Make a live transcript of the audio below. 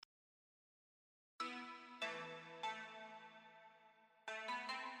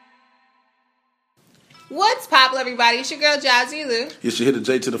What's popular, everybody? It's your girl, Jazzy Lou. You should hit the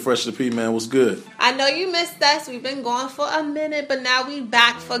J to the fresh to the P, man. What's good? I know you missed us. We've been gone for a minute, but now we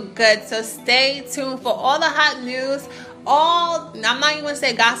back for good. So stay tuned for all the hot news. I'm not even going to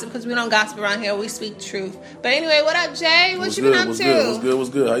say gossip because we don't gossip around here. We speak truth. But anyway, what up, Jay? What you been up to? What's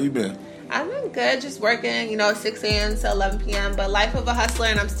good? How you been? I've been good. Just working, 6 a.m. to 11 p.m. But life of a hustler,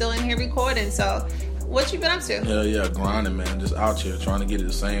 and I'm still in here recording. So what you been up to? Hell yeah, grinding, man. Just out here trying to get it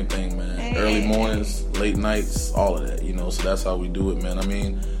the same thing, man. Hey. Early mornings, late nights, all of that, So that's how we do it, man. I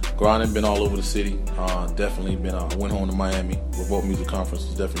mean, grinding, been all over the city. Definitely been, went home to Miami. Remote Music Conference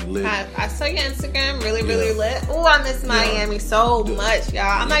was definitely lit. I saw your Instagram, really lit. Oh, I miss Miami so much, y'all.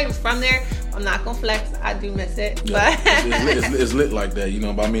 I'm not even from there. I'm not gonna flex. I do miss it, but it's lit like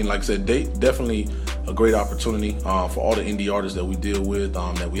that, But I mean, like I said, Dade definitely a great opportunity for all the indie artists that we deal with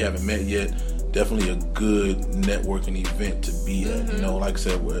that we haven't met yet. Definitely a good networking event to be at. Like I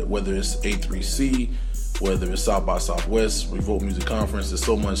said, whether it's A3C, whether it's South by Southwest, Revolt Music Conference, there's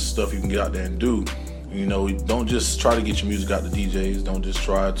so much stuff you can get out there and do. Don't just try to get your music out to DJs. Don't just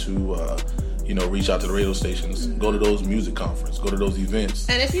try to reach out to the radio stations. Go to those music conferences. Go to those events.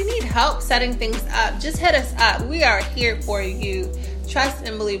 And if you need help setting things up, just hit us up. We are here for you. Trust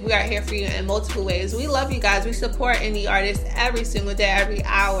and believe we are here for you in multiple ways. We love you guys. We support indie artists every single day, every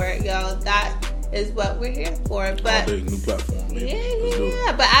hour. Yo, that is what we're here for. But all day, new platform.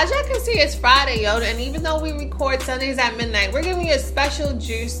 Yeah. But as y'all can see, it's Friday, yo. And even though we record Sundays at midnight, we're giving you a special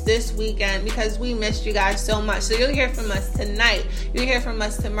juice this weekend because we missed you guys so much. So you'll hear from us tonight. You'll hear from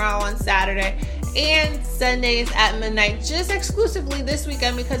us tomorrow on Saturday. And Sundays at midnight, just exclusively this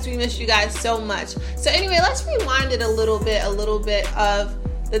weekend because we missed you guys so much. So anyway, let's rewind it a little bit of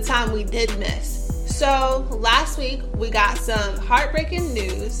the time we did miss. So last week we got some heartbreaking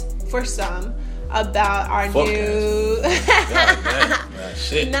news for some about our new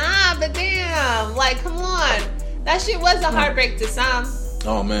shit. Nah, but damn, come on, that shit was a heartbreak to some.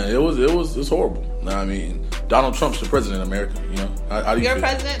 Oh man, it's horrible. I mean, Donald Trump's the president of America. How do you your feel?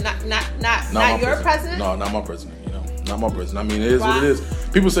 President, not your president. No, not my president. Not my president. I mean, it is what it is.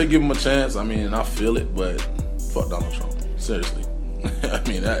 People say give him a chance. I mean, I feel it, but fuck Donald Trump. Seriously. I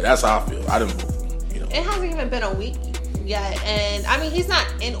mean, that's how I feel. I didn't vote for him. It hasn't even been a week yet, and I mean, he's not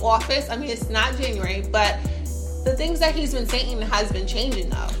in office. I mean, it's not January, but the things that he's been saying has been changing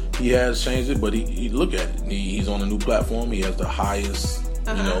though. He has changed it, but he look at it. He's on a new platform. He has the highest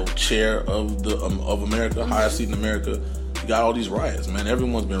chair of America, highest seat in America. You got all these riots, man.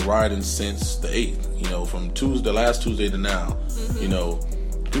 Everyone's been rioting since the 8th. From last Tuesday to now.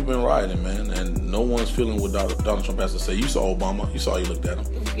 People been rioting, man, and no one's feeling what Donald Trump has to say. You saw Obama. You saw he looked at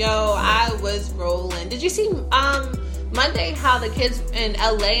him. Yo, I was rolling. Did you see Monday how the kids in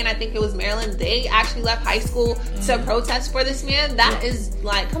LA, and I think it was Maryland, they actually left high school to protest for this man? That is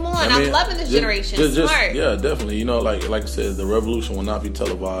come on. I mean, I'm loving this generation. Smart. Yeah, definitely. Like I said, the revolution will not be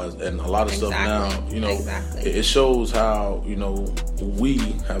televised, and a lot of stuff now, it shows how, we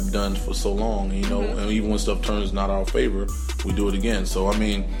have done for so long, and even when stuff turns not our favor, we do it again. So, I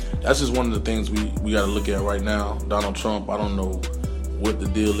mean, that's just one of the things we got to look at right now. Donald Trump, I don't know what the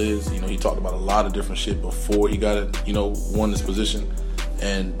deal is. He talked about a lot of different shit before he got it, won this position,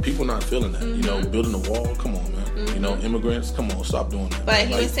 and people not feeling that. Building a wall, come on, man. Immigrants, come on, stop doing that. But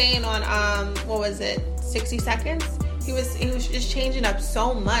he was saying on 60 Seconds. He was just changing up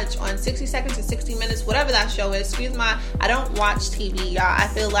so much on 60 Seconds to 60 Minutes, whatever that show is. I don't watch TV, y'all. I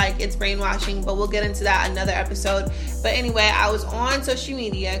feel like it's brainwashing, but we'll get into that another episode. But anyway, I was on social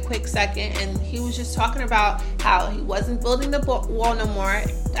media, a quick second, and he was just talking about how he wasn't building the wall no more.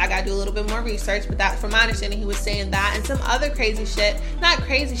 I gotta do a little bit more research, but that, from my understanding, he was saying that and some other crazy shit. Not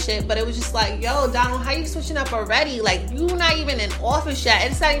crazy shit, but it was just like, yo, Donald, how you switching up already? You not even in office yet.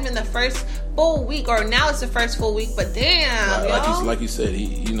 It's not even the first full week, or now it's the first full week, but damn, like he said,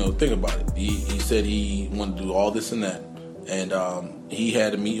 he think about it. He said he wanted to do all this and that, and he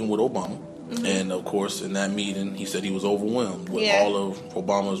had a meeting with Obama, and of course in that meeting he said he was overwhelmed with all of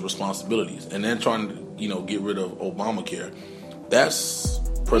Obama's responsibilities, and then trying to get rid of Obamacare. That's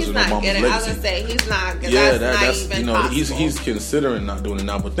President Obama's legacy. I was gonna say he's not. Yeah, that's not even possible. he's considering not doing it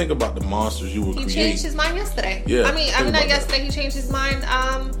now. But think about the monsters you would create. He changed his mind yesterday. Yeah, I mean not yesterday. He changed his mind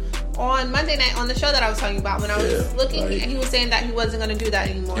on Monday night on the show that I was talking about. When I was looking, he was saying that he wasn't going to do that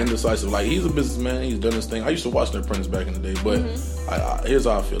anymore. Indecisive. He's a businessman. He's done his thing. I used to watch The Apprentice back in the day, but here's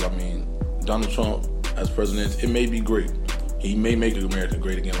how I feel. I mean, Donald Trump as president, it may be great. He may make America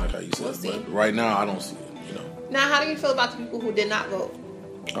great again, like how you said. But right now, I don't see it. Now, how do you feel about the people who did not vote?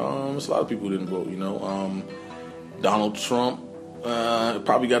 It's a lot of people who didn't vote. Donald Trump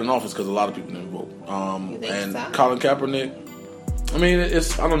probably got in office because a lot of people didn't vote. And so? Colin Kaepernick, I mean,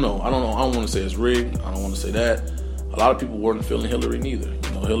 I don't know. I don't want to say it's rigged. I don't want to say that. A lot of people weren't feeling Hillary neither.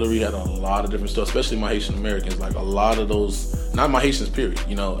 You know, Hillary had a lot of different stuff, especially my Haitian Americans. Like a lot of those, not my Haitians, period.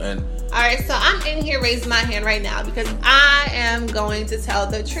 You know, and all right. So I'm in here raising my hand right now because I am going to tell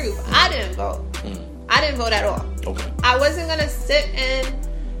the truth. I didn't vote. I didn't vote at all. Okay. I wasn't gonna sit in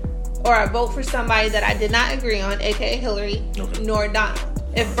or vote for somebody that I did not agree on, aka Hillary, nor Donald.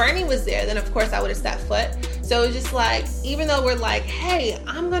 If Bernie was there, then of course I would have stepped foot. So it's just like, even though we're like, hey,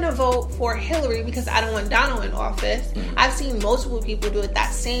 I'm going to vote for Hillary because I don't want Donald in office, I've seen multiple people do it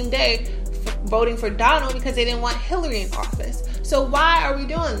that same day, voting for Donald because they didn't want Hillary in office. So why are we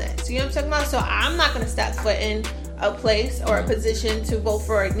doing this? You know what I'm talking about? So I'm not going to step foot in a place or a position to vote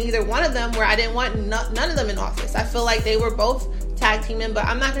for neither one of them where I didn't want none of them in office. I feel like they were both tag teaming, but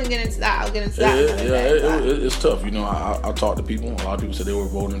I'm not going to get into that. I'll get into that. It's tough. You know, I talked to people. A lot of people said they were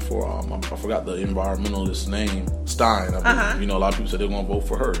voting for, I forgot the environmentalist name, Stein. I believe. You know, a lot of people said they were going to vote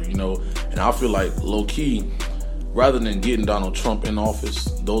for her, you know. And I feel like, low-key, rather than getting Donald Trump in office,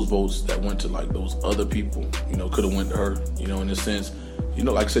 those votes that went to, like, those other people, you know, could have went to her, you know, in a sense. You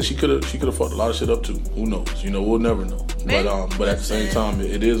know, like I said, she could have fucked a lot of shit up, too. Who knows? You know, we'll never know. But at the same time,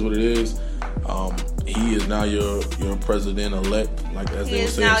 it is what it is. He is now your president-elect, like as they were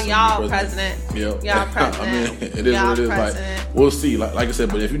saying. He is now y'all president. Yep. Y'all president. I mean, it is what it is. Like, we'll see. Like I said,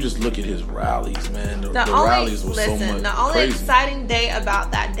 but if you just look at his rallies, man, the rallies were so much the only crazy. Exciting day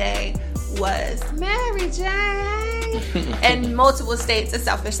about that day was Mary Jane and multiple states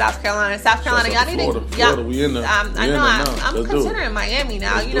except for South Carolina. South Carolina, y'all need to. Florida, we in there. I know. I'm considering Miami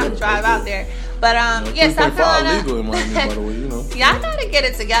now. You know, drive out there. But South Carolina. Legal in Miami, by the way, you know. Y'all gotta get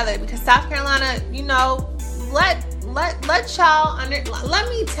it together because South Carolina, you know, let y'all let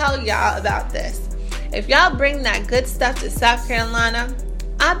me tell y'all about this. If y'all bring that good stuff to South Carolina,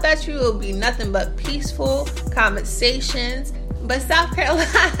 I bet you it will be nothing but peaceful conversations. But South Carolina,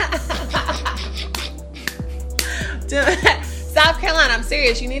 South Carolina, I'm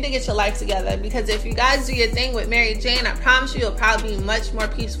serious. You need to get your life together because if you guys do your thing with Mary Jane, I promise you it'll probably be much more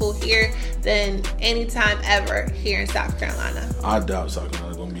peaceful here than any time ever here in South Carolina. I doubt South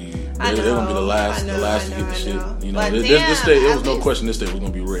Carolina's gonna be. They're gonna be the last to get the shit. You know, but this state. It was no question. This state was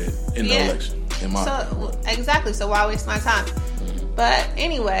gonna be red in the election. In my opinion. Exactly. So why waste my time? But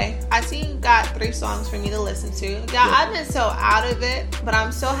anyway, I see you got 3 songs for me to listen to. I've been so out of it, but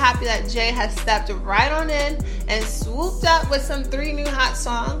I'm so happy that Jay has stepped right on in and swooped up with some 3 new hot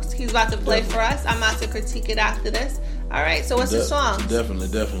songs he's about to play for us. I'm about to critique it after this. All right, so what's the song?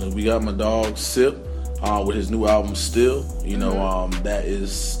 Definitely. We got my dog Sip with his new album Still. You know, that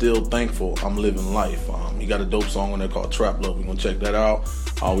is Still Thankful I'm Living Life. He got a dope song on there called Trap Love. We're going to check that out.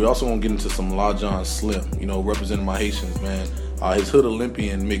 We also going to get into some Lajan Slim, you know, representing my Haitians, man. His Hood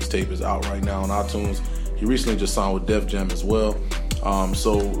Olympian mixtape is out right now on iTunes. He recently just signed with Def Jam as well.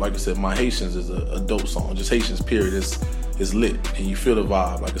 So, like I said, My Haitians is a dope song. Just Haitians, period. It's lit, and you feel the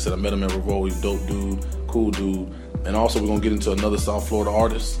vibe. Like I said, I met him at Revo. He's a dope dude, cool dude. And also, we're going to get into another South Florida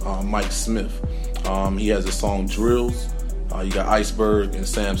artist, Mike Smiff. He has a song, Drills. You got Iceberg and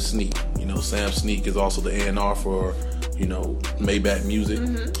Sam Sneak. You know, Sam Sneak is also the A&R for, you know, Maybach Music.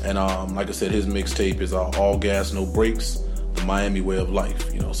 And like I said, his mixtape is All Gas, No Brakes. The Miami Way of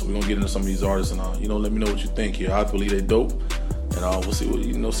Life, you know. So we're gonna get into some of these artists and you know, let me know what you think here. I believe they dope, and we'll see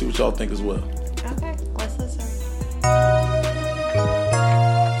what y'all think as well. Okay, let's listen.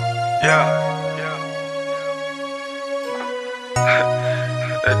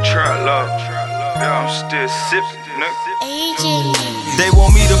 That trap love, I'm still sipping. They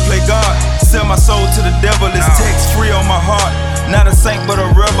want me to play God, sell my soul to the devil. It's text free on my heart. Not a saint but a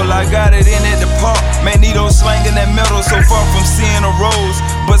rebel, I got it in at the park. Magneto slanging that metal, so far from seeing a rose,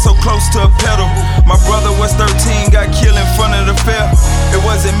 but so close to a petal. My brother was 13, got killed in front of the fair. It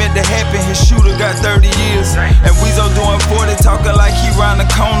wasn't meant to happen, his shooter got 30 years. And Weezo doing 40, talking like he round the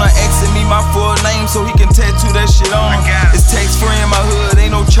corner. Asking me my full name so he can tattoo that shit on him. It's text free in my hood,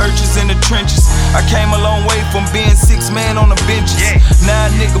 ain't no churches in the trenches. I came a long way from being 6 man on the benches. Now a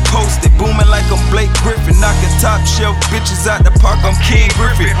nigga posted, booming like I'm Blake Griffin. Knocking top shelf bitches out the park, I'm King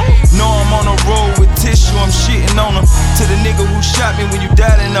Griffin. Know I'm on a road with tissue, I'm shitting on them. To the nigga who shot me when you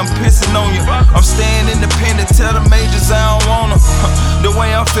died and I'm pissing on you. I'm staying independent, tell the majors I don't want them. The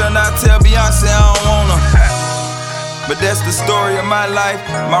way I'm feeling, I tell Beyonce I don't want them. but that's the story of my life.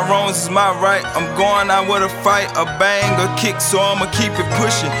 My wrongs is my right. I'm going out with a fight, a bang, a kick, so I'ma keep it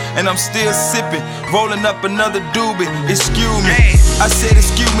pushing. And I'm still sipping, rolling up another doobie. Excuse me, I said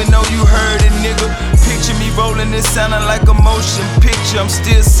excuse me, no you heard it, nigga. Picture me rolling, it sounding like a motion picture. I'm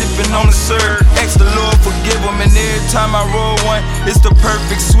still sipping on the syrup. Ask the Lord forgive him, and every time I roll one, it's the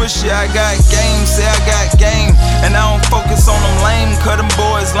perfect swisher. I got game, say I got game, and I don't focus on them lame, cut them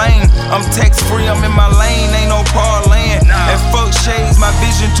boys lame. I'm tax free, I'm in my lane, ain't no parlaying. And fuck shades, my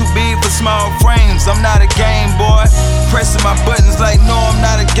vision too big for small frames. I'm not a game boy, pressing my buttons like no, I'm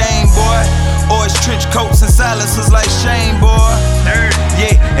not a game boy. Or it's trench coats and silencers like Shane boy.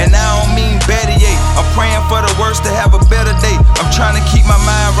 Yeah, and I don't mean better yet. I'm praying for the worst to have a better day. I'm trying to keep my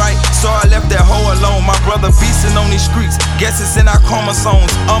mind right, so I left that hoe alone. My brother beastin' on these streets, guess it's in our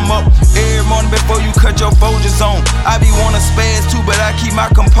chromosomes. I'm up every morning before you cut your Folgers on. I be wanna spaz too, but I keep my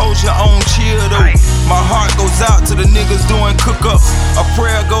composure on chill though. My heart goes out to the niggas doing cook-ups. A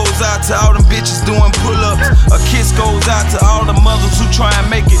prayer goes out to all them bitches doing pull-ups. A kiss goes out to all the mothers who try and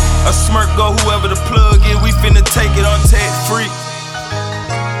make it. A smirk go whoever the plug is, we finna take it on tag free.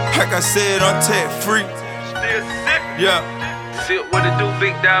 Like I said, on tag free. Still sick. Yeah. Sip what it do,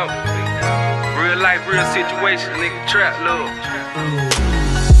 big dog. Real life, real situation, nigga, trap love.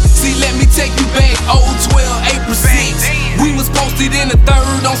 See, let me take you back, 012, April 6th. We was posted in the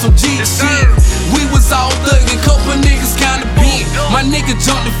 3rd on some G shit. We was all thuggin', couple niggas kinda bent. My nigga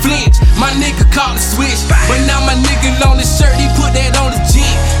jumped the flinch, my nigga caught the switch. But now my nigga on his shirt, he put that on his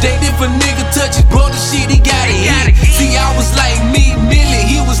jean. That if a nigga touch his brother shit, he gotta hit. See, I was like me, Millie,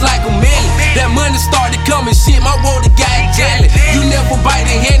 he was like a Millie. That money started coming, shit, my water got jelly. You never bite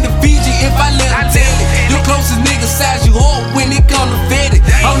a hand to feed you if I let him tell it. The closest nigga size you up when it come to fed it.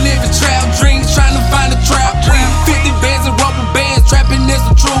 I'm living trap dreams, trying to find a trap queen. 50 bands and rubber bands, trapping in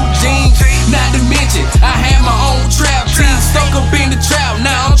some true jeans. Not to mention, I had my own trap team. Stuck up in the trap,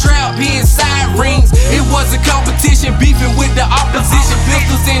 now I'm trap hitting side rings. It was a competition, beefing with the opposition.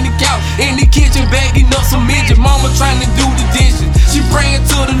 Pistols in the couch, in the kitchen, bagging up some midget. Mama trying to do the dishes. She praying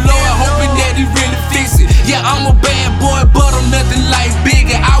to the Lord, hoping that he really fix it. Yeah, I'm a bad boy, but I'm nothing like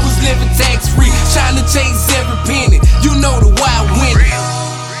bigger. I was living tax free, trying to chase every penny. You know the why win it.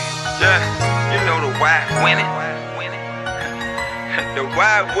 Yeah, you know the why win it. The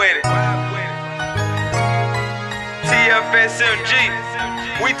why win it. TFSMG,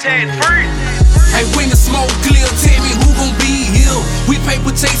 we tax free. Hey, when the smoke clear, tell me who gon' be here. We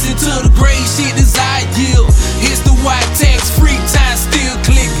paper chasing to the grave, shit is our yield. It's the white tax free, time still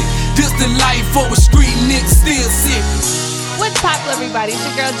clicking. This the life for a street nigga still sick. What's popular, everybody? It's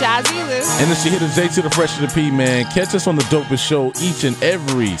your girl Jazzy Lou. And it's your hit of J to the Fresh to the P, man. Catch us on the Dopest show each and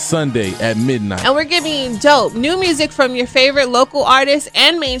every Sunday at midnight. And we're giving you dope new music from your favorite local artists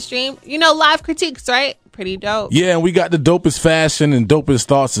and mainstream. You know, live critiques, right? Pretty dope. Yeah, and we got the dopest fashion and dopest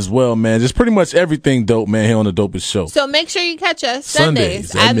thoughts as well, man. Just pretty much everything dope, man, here on the Dopest show. So make sure you catch us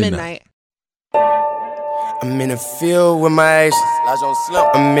Sundays at midnight. I'm in the field with my Haitians.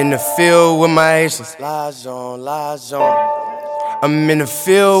 I'm in the field with my Haitians. Lajan. I'm in the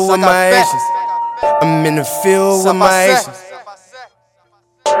field with my Haitians. I'm in the field with my Haitians.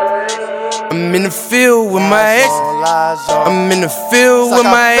 I'm in the field with my Haitians. I'm in the field with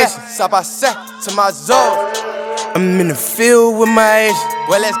my Haitians. I'm in the field with my Haitians.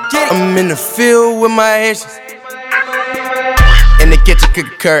 Well, let's get it. I'm in the field with my Haitians. In the kitchen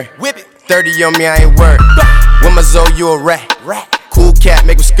cooking curry. Whip it. 30 on me, I ain't worried. With my Zoe, you a rat. Cool cat,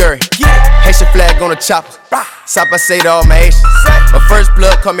 make him scurry. Haitian flag on the chopper. Stop, I say to all my Haitians. My first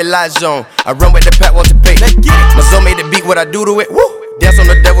blood, call me Lajan. I run with the pack, want to pay. My Zoe made the beat, what I do to it. Woo. Dance on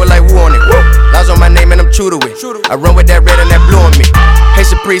the devil like woo on it. Woo. Lajan my name and I'm true to it. I run with that red and that blue on me.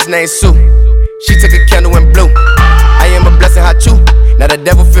 Haitian priest named Sue. She took a candle and blew. I am a blessing, how true. Now the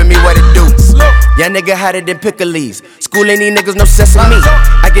devil feel me, what it do? Yeah, nigga hotter than pickles. School ain't these niggas, no sesame.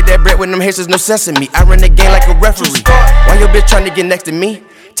 I get that bread with them Haitians, no sesame. I run the game like a referee. Why your bitch trying to get next to me?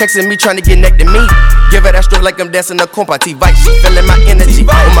 Texting me, trying to get next to me. Give her that stroke like I'm dancing a compati vice. She feeling my energy.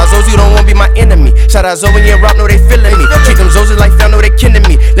 With my Zoes, you don't wanna be my enemy. Shout out Zoe and Rock, know they feeling me. Treat them Zoes like fam, know they kidding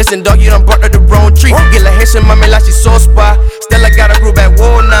me. Listen, dog, you done brought her the wrong tree. Get la Haitian mommy like she so spy. Still I got a group at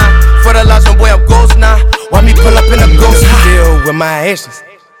war now. For the Lajan boy, I'm ghost now. Why me pull up in a ghost field with my Haitians?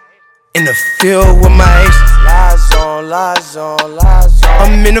 In the field with my Haitians. Lajan.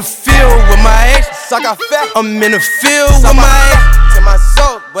 I'm in the field with my Haitians. I'm in the field with my Haitians.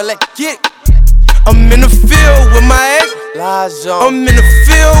 Well, let's get it. I'm in the field with my Haitians. I'm in the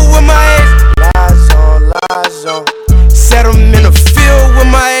field with my Haitians. Lajan. Said I'm in the field with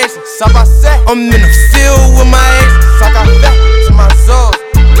my Haitians. I'm in the field with my Haitians.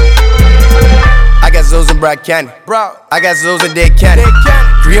 I got Zoes and Broward. Broward County. I got Zoes in Dade County.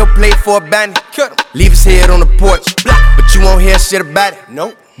 Grill plate for a bandit. Leave his head on the porch. But you won't hear shit about it.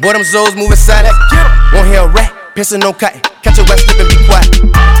 Nope. Boy, them Zoes moving silent. Won't hear a rat. Pissing no cotton. Catch a wet slip and be quiet.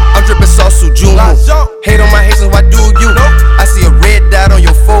 I'm dripping sauce to June. Hate on my Haitians, why do you? I see a red dot on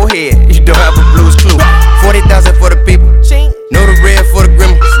your forehead. You don't have a blues clue. 40,000 for the people. Know the red for the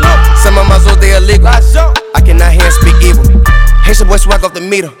grandma. Some of my Zoes, they illegal. I cannot hear and speak evil. Haitian boy swag off the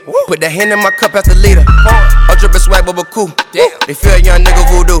meter. Put that hand in my cup as the leader. I'm dripping swag, but cool. They feel a young nigga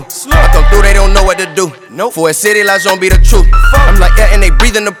voodoo. I come through, they don't know what to do. For a city, Lajan be the truth. I'm like, yeah, and they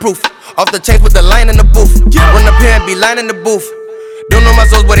breathing the proof. Off the tape with the line in the booth. Run up here and be lying in the booth. Don't know my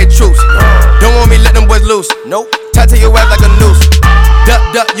Zoes, but they truths. Don't want me, let them boys loose. Tie to your ass like a noose. Duck,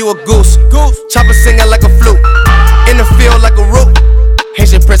 duck, you a goose. Chopper singing like a flute. In the field like a root.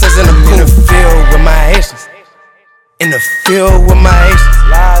 Haitian princess in the pool. In the field with my Haitians. In the field with my Haitians.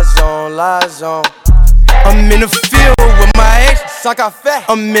 Lajan. I'm in the field with my Haitians.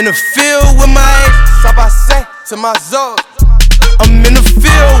 I'm in the field with my Haitians. To my Zoes. I'm in the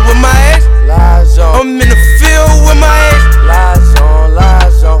field with my Haitians. I'm in the field with my Haitians.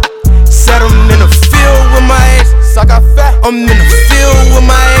 Lajan. Said I'm in the field with my Haitians. I'm in the field with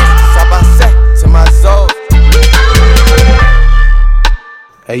my Haitians. To my Zoes.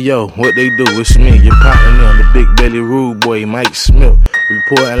 Hey yo, what they do? It's me, your partner on the big belly rude boy, Mike Smiff.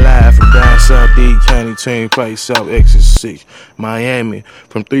 Reporting live from down south Dade County, Turnpike South Exit 6, Miami.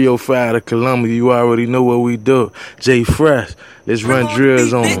 From 305 to Columbia, you already know what we do. J Fresh, let's run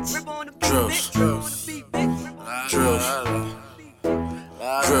drills on it. Drills.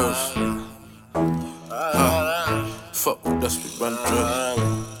 Fuck with us, we run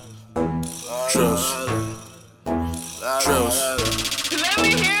drills.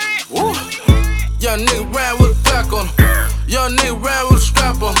 Young nigga ride with a Glock on him. Young nigga ride with a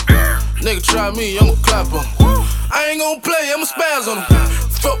strap on him. Nigga try me, I'ma clap on him. I ain't gon' play, I'ma spaz on him.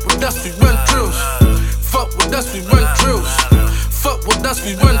 Fuck with us, we run drills. Fuck with us, we run drills. Fuck with us,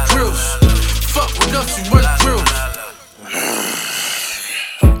 we run drills. Fuck with us, we run drills.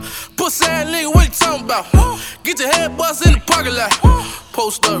 Pussy ass nigga, what you talking about? Get your head bust in the parking lot.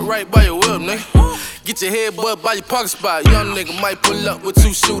 Post up right by your whip, nigga. Get your head butt by your pocket spot. Young nigga might pull up with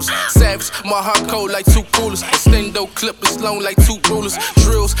 2 shooters. Savage, my heart cold like 2 coolers. Extendo clip is long like 2 rulers.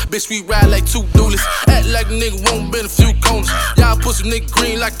 Drills, bitch, we ride like 2 duelers. Act like a nigga won't bend a few corners. Y'all pussy nigga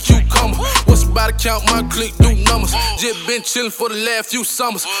green like a cucumber. What's about to count my click, do numbers. Just been chillin' for the last few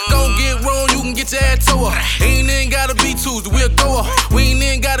summers. Don't get wrong, you can get your ass tore up. Ain't even gotta be Tuesday, we'll go up. We ain't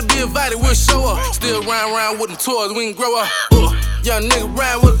even gotta be invited, we'll show up. Still round with them toys, we can grow up. Young nigga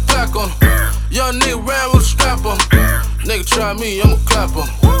ride with a Glock on him. Young nigga ride with a strap on him. Nigga try me, I'ma clap on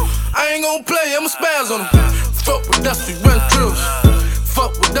him. I ain't gon' play, I'ma spaz on him. Fuck with us, we run drills.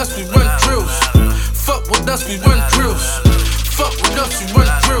 Fuck with us, we run drills. Fuck with us, we run drills. Fuck with us, we run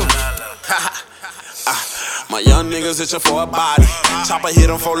drills. My young niggas itching for a body. Chopper hit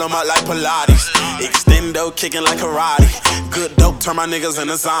them, fold them up like Pilates. Extendo kicking like karate. Good dope, turn my niggas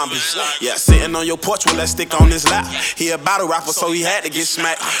into zombies. Yeah, sitting on your porch with that stick on his lap. He a battle rapper, so he had to get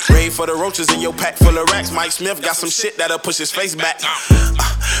smacked. Ready for the roaches in your pack full of racks. Mike Smiff got some shit that'll push his face back.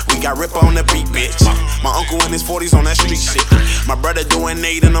 We got Ripper on the beat, bitch. My uncle in his 40s on that street shit. My brother doing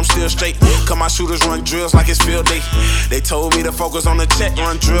 8 and I'm still straight. Cause my shooters run drills like it's field day. They told me to focus on the check,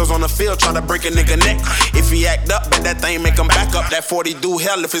 run drills on the field, try to break a nigga neck. If he act up, bet that thing make him back up. That 40 do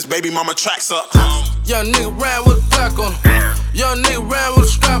hell if his baby mama tracks up. Young nigga ride with a Glock on him. Young nigga ride with a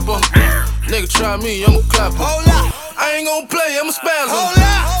strap on him. Nigga try me, I'ma clap on him. I ain't gon' play, I'ma spaz on him.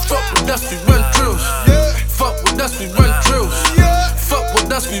 Fuck with us, we run drills. Fuck with us, we run drills. Fuck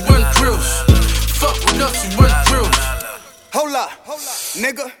with us, we run drills. Fuck with us, we run drills. Hold up,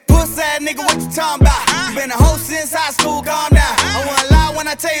 nigga. Pussy ass nigga, what you talking about? You been a hoe since high school, calm down. I wanna lie when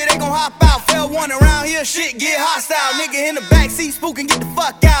I tell you they gon' hop out. Fell one around here, shit get hostile. Nigga in the backseat spooking, get the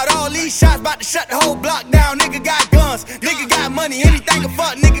fuck out. All these shots about to shut the whole block down. Nigga got guns, nigga got money, anything a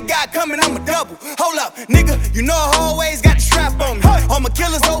fuck nigga got coming, I'm a double. Hold up, nigga, you know I always got the strap on me. All my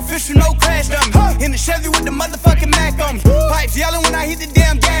killers official, no crash dummy. In the Chevy with the motherfucking Mac on me. Pipes yelling when I hit the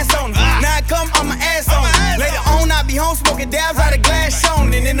damn gas on me. Now I come, I'm my ass on me. Later on, I be home smoking dabs out of glass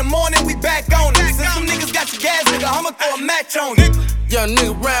on. And in the morning, we back on it. Since some niggas got your gas, nigga, I'ma throw a match on it. Young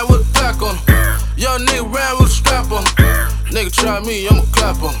nigga ride with a Glock on him. Young nigga ride with a strap on him. Nigga try me, I'ma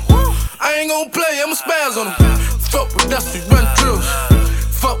clap on him. I ain't gon' play, I'ma spaz on him. Fuck with us, we run drills.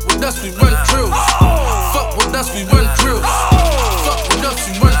 Fuck with us, we run drills. Fuck with us, we run drills. Fuck with us,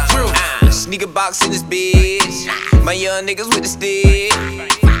 we run drills. Sneaker box in this bitch. My young niggas with the stick.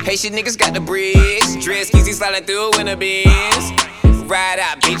 Haitian niggas got the bricks. Dread skis sliding through in the bins. ride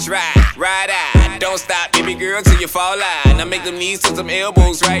out, bitch, ride out. Don't stop, baby girl, till you fall out. Now make them knees to some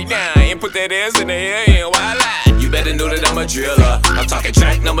elbows right now. And put that ass in the air and wild. You better know that I'm a driller. I'm talking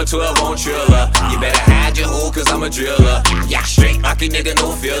track number 12 on Trilla. You better hide your hole, cause I'm a driller. Yeah, straight monkey nigga,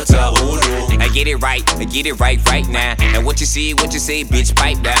 no filter. Ooh, no. I get it right now. And what you see, bitch,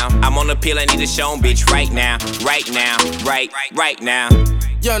 pipe down. I'm on the pill, I need a show, bitch, right now. Right now.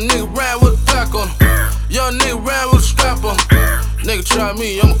 Young nigga ride with a pack on him. Young nigga ride with a strap on him. Nigga try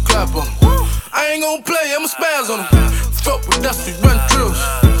me, I'ma clap on him. I ain't gon' play, I'ma spaz on him. Fuck with us, we run drills.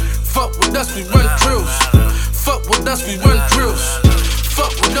 Fuck with us, we run drills. Fuck with us, we run drills.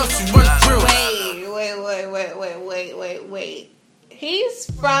 Fuck with us, we run drills. Wait. He's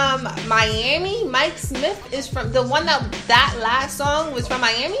from Miami. Mike Smiff is from the one that last song was from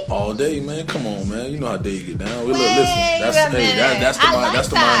Miami. All day, man. Come on, man. You know how Dade get down.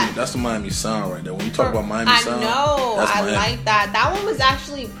 That's the Miami sound right there. When you talk about Miami sound, I like that. That one was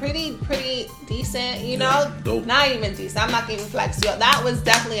actually pretty decent. You know, dope. Not even decent. I'm not gonna even flex you. That was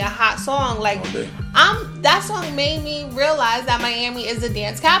definitely a hot song. Like, that song made me realize that Miami is the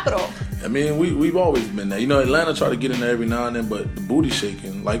dance capital. I mean, we've always been there. You know, Atlanta try to get in there every now and then, but the booty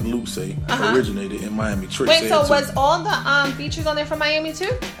shaking, like Luke say, originated in Miami. Wait, so was all the features on there from Miami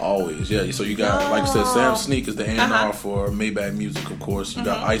too? Always, yeah. So you got, like I said, Sam Sneak is the A&R for Maybach Music, of course. You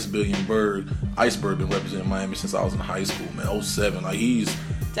got Ice Billion Berg. Iceberg been representing Miami since I was in high school, man. 07. Like, he's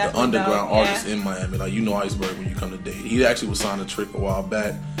definitely the underground artist in Miami. Like, you know Iceberg when you come to Dade. He actually was signed to Trigga a while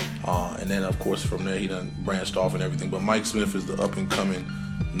back. And then, of course, from there, he done branched off and everything. But Mike Smiff is the up-and-coming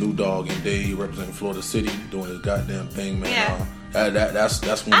new dog in Dade, representing Florida City, doing his goddamn thing, man. Yeah. That's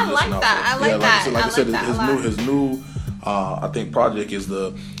when you listen out. I like that. Like I said, his new I think project is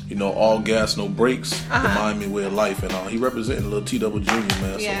the all gas no brakes, the Miami way of life, and he representing Lil T-Double Jr.,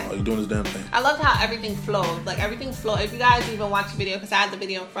 man. Yeah. So he's doing his damn thing. I loved how everything flowed. Like, everything flowed. If you guys even watch the video, because I had the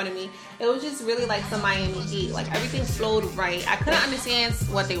video in front of me, it was just really like some Miami heat. Like, everything flowed right. I couldn't understand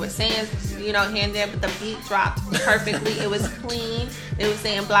what they were saying, here and there, but the beat dropped perfectly. It was clean. They were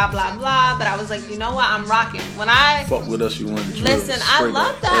saying blah blah blah, but I was like, you know what? I'm rocking. When I fuck with us, you want to listen. I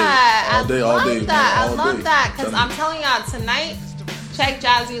love that. All day. I love that because I'm telling y'all tonight. Check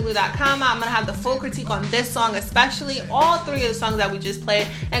jassi.com. I'm gonna have the full critique on this song, especially all three of the songs that we just played,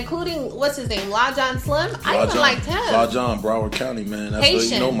 including what's his name, Lajan Slim. I even liked him. Lajan, Broward County, man. That's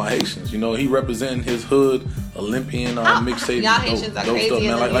Haitian. What, my Haitians. He representing his hood, Olympian mixtape. Y'all Haitians are crazy, stuff,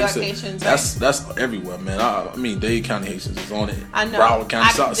 man. Like I said, Haitians, that's everywhere, man. I mean, Dade County Haitians is on it. I know. Broward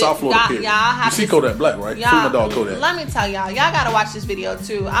County, South Florida. Period. You see Kodak Black, right? Free my dog Kodak. Let me tell y'all gotta watch this video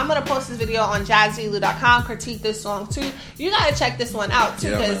too. I'm gonna post this video on jassi.com. Critique this song too. You gotta check this one out too,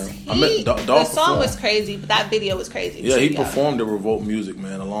 because the song was crazy, but that video was crazy. Yeah, he performed the Revolt music,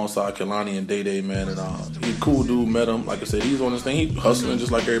 man, alongside Kehlani and Dade, man, and he a cool dude. Met him, like I said, he's on this thing. He hustling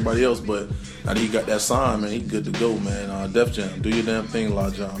just like everybody else, but now that he got that sign, man, he good to go, man. Def Jam, do your damn thing,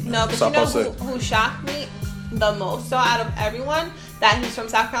 Lajan, man. No, but who shocked me the most, so out of everyone, that he's from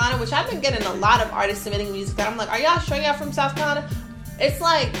South Carolina, which I've been getting a lot of artists submitting music that I'm like, are y'all sure y'all from South Carolina? It's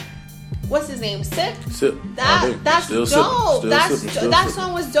like, what's his name? Sip. That's dope. That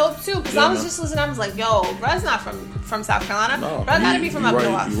song was dope too, because I was just listening. I was like, yo, bruh's not from South Carolina. No, bruh gotta be from up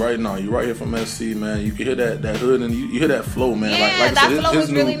north. You right here from SC, man. You can hear that hood, and you hear that flow, man. Yeah, like that flow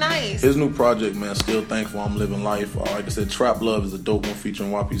was really nice. His new project, man. Still thankful I'm living life. Like I said, Trap Love is a dope one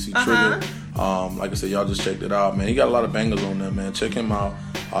featuring YPC Trigga. Like I said, y'all just checked it out, man. He got a lot of bangers on there, man. Check him out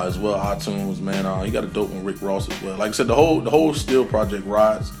as well. iTunes, man. He got a dope one, Rick Ross as well. Like I said, the whole S.T.I.L.L project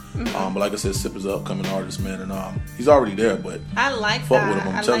rides. But like I said, Sip is an upcoming artist, man, and he's already there. But I like fuck that. with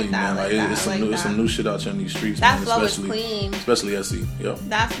him. I'm telling you, man. It's some new shit out here in these streets. That man, flow is clean, especially SC. Yep.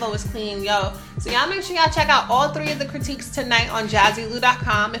 That flow is clean, yo. So y'all make sure y'all check out all three of the critiques tonight on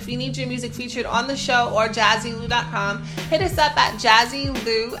jassi.com. If you need your music featured on the show or jassi.com, hit us up at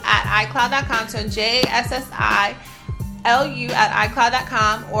jassi@icloud.com. So JSSILU at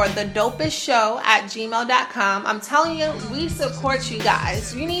icloud.com or the Dopest Show at gmail.com. I'm telling you, we support you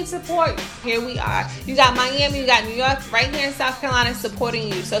guys. You need support. Here we are. You got Miami, you got New York, right here in South Carolina supporting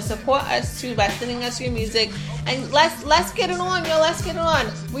you. So support us too by sending us your music, and let's get it on, yo. Let's get it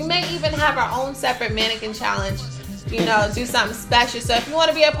on. We may even have our own separate mannequin challenge. Do something special. So if you want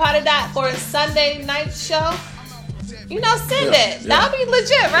to be a part of that for a Sunday night show, send it. That would be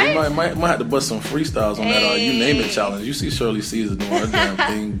legit, right? We might have to bust some freestyles on that. You name it challenge. You see Shirley Caesar doing her damn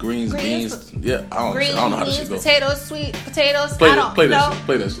thing. Greens, beans. Yeah, I don't know how this shit goes. Potatoes, sweet potatoes. Play that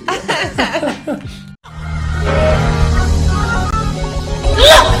shit.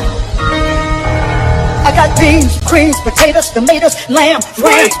 I got beans, greens, potatoes, tomatoes, lamb,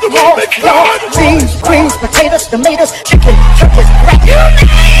 ram, raw, beans, greens, potatoes, tomatoes, chicken, turkeys,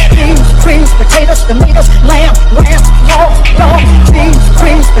 beans, greens, potatoes, tomatoes, lamb, ram, raw, beans,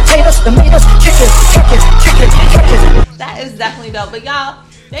 greens, potatoes, tomatoes, chicken, turkeys. That is definitely dope. But y'all,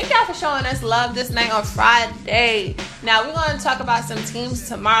 thank y'all for showing us love this night on Friday. Now we're going to talk about some teams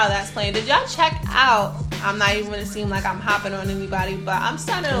tomorrow that's playing. Did y'all check out? I'm not even going to seem like I'm hopping on anybody, but I'm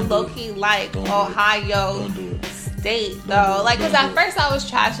starting to low-key like Ohio State, though. Like, because at first I was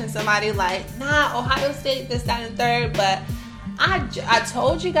trashing somebody like, nah, Ohio State, this, that, and third. But I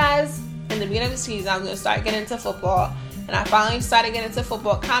told you guys in the beginning of the season I was going to start getting into football. And I finally started getting into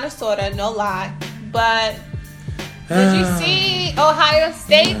football, kind of, sort of, no lie. But did you see Ohio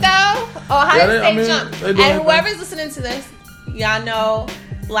State, though? Ohio State jumped. And whoever's listening to this, y'all know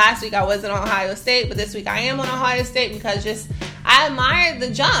last week I wasn't on Ohio State, but this week I am on Ohio State because I admired the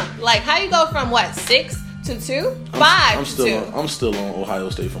jump. Like, how you go from, 6 to 2? 5 to 2? I'm still on Ohio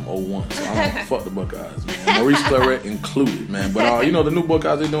State from 01, so I don't fuck the Buckeyes, man. Maurice Claret included, man. But, the new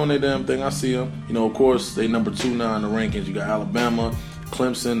Buckeyes, they doing their damn thing. I see them. Of course, they number 2 now in the rankings. You got Alabama,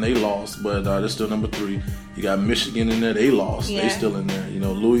 Clemson, they lost, but they're still number 3. You got Michigan in there, they lost. Yeah. They still in there.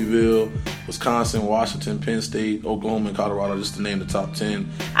 Louisville, Wisconsin, Washington, Penn State, Oklahoma, and Colorado, just to name the top 10.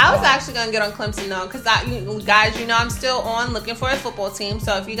 I was actually going to get on Clemson, though, because guys, I'm still on looking for a football team.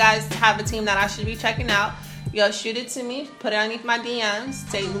 So if you guys have a team that I should be checking out, shoot it to me, put it underneath my DMs,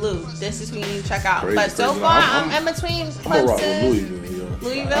 say, Lou, this is who you need to check out. But so far, I'm in between Clemson. I'm going to rock with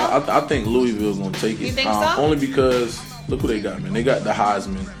Louisville. I think Louisville's going to take it. You think so? Only because, look who they got, man. They got the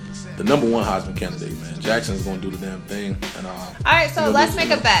Heisman. The number 1 Heisman candidate, man. Jackson's going to do the damn thing. And, all right, so let's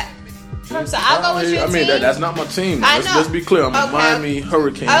make a bet. So I'll go with your team. That's not my team. Let's be clear. I'm a Miami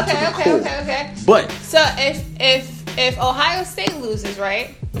Hurricane to the core. Okay. But so if Ohio State loses,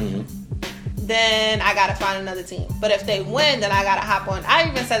 right? Mm-hmm. Then I gotta find another team. But if they win, then I gotta hop on. I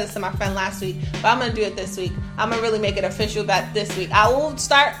even said this to my friend last week, but I'm gonna do it this week. I'm gonna really make it official bet this week. I will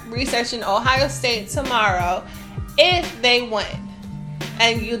start researching Ohio State tomorrow if they win.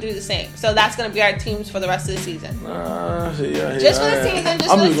 And you'll do the same. So that's going to be our teams for the rest of the season. Just for the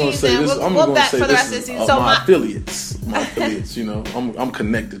season. We'll bet for the rest of the season. So my affiliates, I'm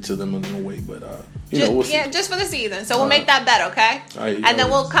connected to them in a way, but we'll see. Just for the season. So we'll make that bet, okay? And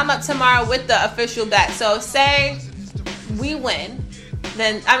then we'll come up tomorrow with the official bet. So say we win,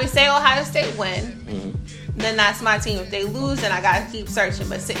 say Ohio State win. Mm-hmm. Then that's my team. If they lose, then I gotta keep searching.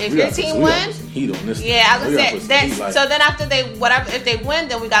 But if your team wins, heat on this. Yeah, I was gonna say. So then after if they win,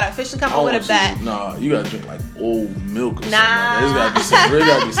 then we gotta officially come up with a bet. You gotta drink like old milk or something. Like that. There's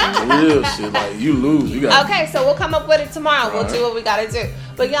gotta be some real shit. Like you lose, you got. Okay, so we'll come up with it tomorrow. We'll do what we gotta do.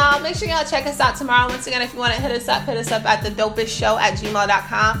 But y'all, make sure y'all check us out tomorrow. Once again, if you want to hit us up at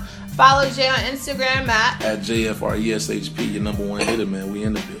thedopestshow@gmail.com. Follow Jay on Instagram at JFRESHP, your number 1 hitter, man. We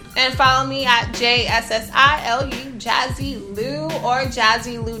in the building. And follow me at JSSILU, Jazzy Lou, or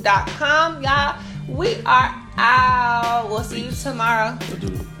jazzylou.com. Y'all, we are out. We'll see you tomorrow.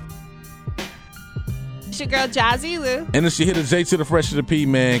 It's your girl, Jazzy Lou. And it's your hitter, J to the Fresh to the P,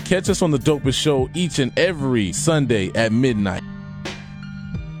 man. Catch us on the Dopest Show each and every Sunday at midnight.